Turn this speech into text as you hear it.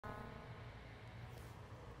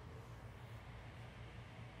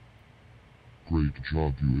Great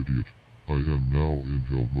job, you idiot. I am now in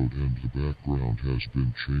hell mode and the background has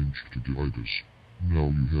been changed to Gigas. Now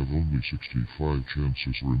you have only 65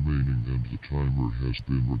 chances remaining and the timer has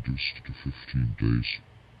been reduced to 15 days.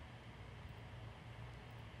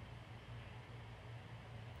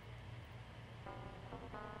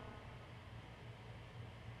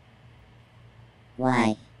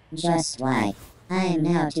 Why? Just why? I am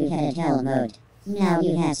now two-headed hell mode. Now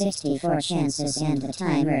you have 64 chances and the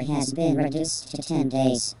timer has been reduced to 10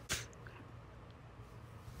 days.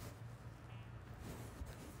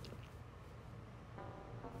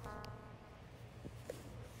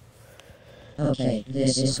 Okay,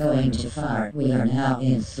 this is going too far. We are now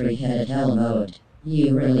in three-headed hell mode.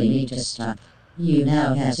 You really need to stop. You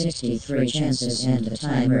now have 63 chances and the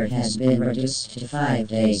timer has been reduced to 5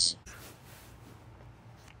 days.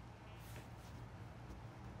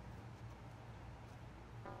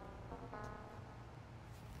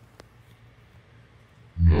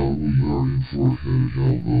 Now we are in four-headed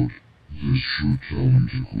hell mode. This should tell you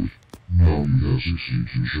to quit. Now you have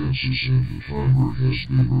 62 chances and the timer has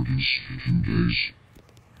been reduced to 2 days.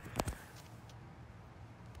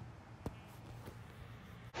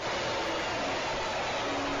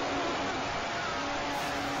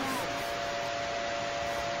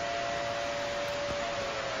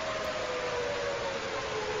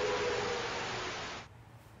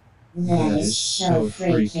 That is so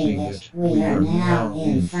freaking it. We are now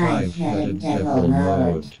in five-headed devil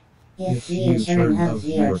mode. If you turn off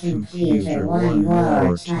your computer one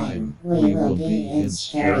more time, we will be in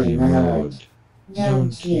scary mode.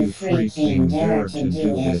 Don't you freaking dare to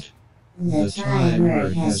do it. The timer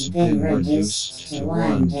has been reduced to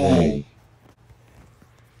 1 day.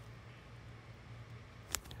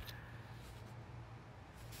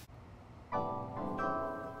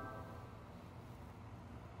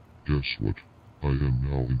 Guess what? I am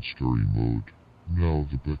now in scary mode. Now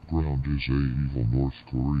the background is a evil North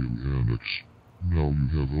Korea annex. Now you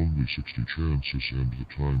have only 60 chances and the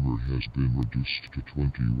timer has been reduced to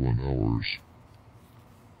 21 hours.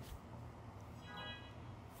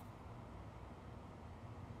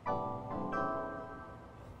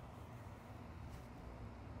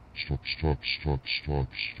 Stop.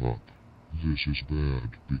 This is bad,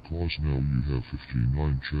 because now you have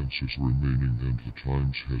 59 chances remaining and the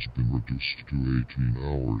times has been reduced to 18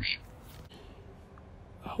 hours.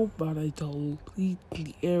 How about I delete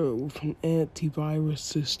the error with an antivirus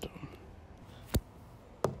system?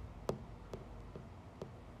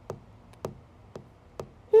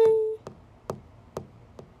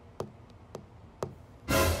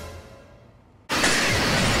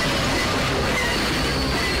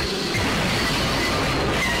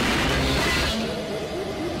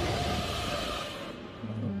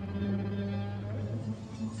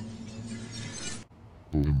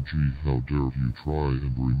 OMG, how dare you try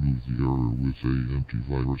and remove the error with a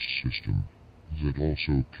antivirus system. That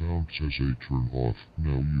also counts as a turn off.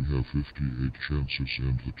 Now you have 58 chances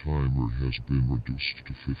and the timer has been reduced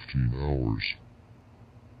to 15 hours.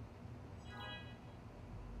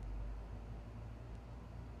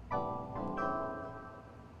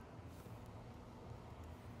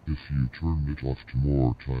 If you turn it off 2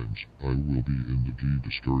 more times, I will be in the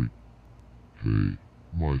D-Discovery. Hey,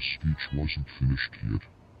 my speech wasn't finished yet.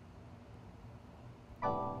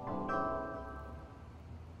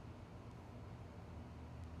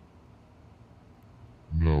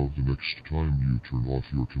 Now the next time you turn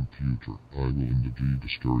off your computer, I will in the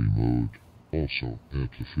D-Discovery mode. Also,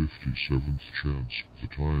 at the 57th chance, the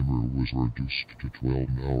timer was reduced to 12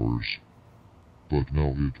 hours. But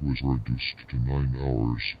now it was reduced to 9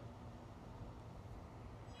 hours.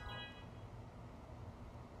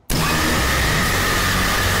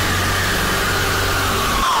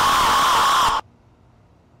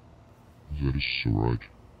 That is so right.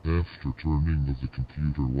 After turning of the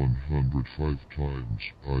computer 105 times,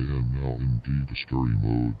 I am now in D-Discovery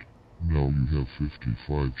mode. Now you have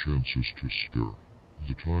 55 chances to spare.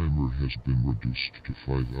 The timer has been reduced to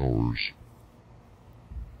 5 hours.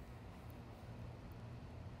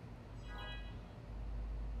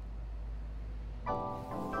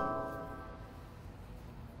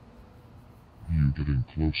 You getting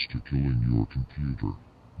close to killing your computer.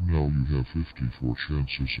 Now you have 54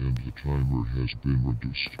 chances and the timer has been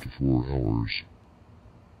reduced to 4 hours.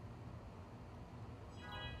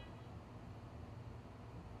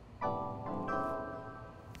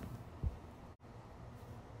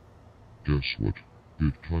 Guess what?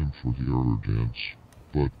 It's time for the error dance.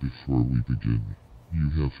 But before we begin, you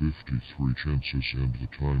have 53 chances and the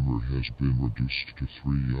timer has been reduced to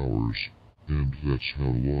 3 hours. And that's how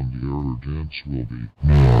long the error dance will be.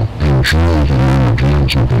 Now, enjoy the error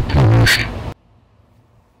dance will be punished.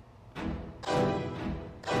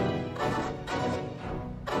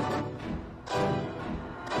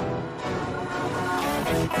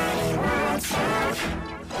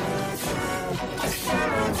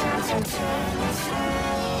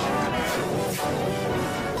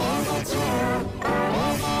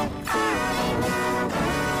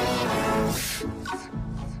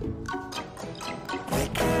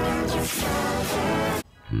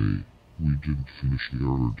 Okay, we didn't finish the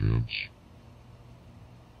error dance.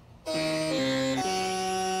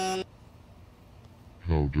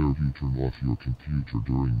 How dare you turn off your computer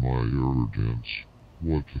during my error dance?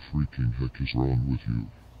 What the freaking heck is wrong with you?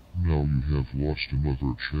 Now you have lost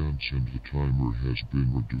another chance and the timer has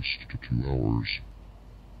been reduced to 2 hours.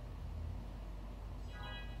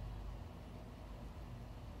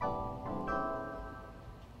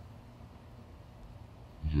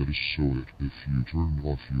 That is so it. If you turn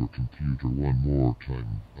off your computer one more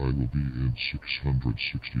time, I will be in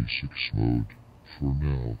 666 mode. For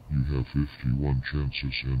now, you have 51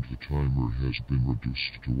 chances and the timer has been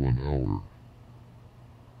reduced to 1 hour.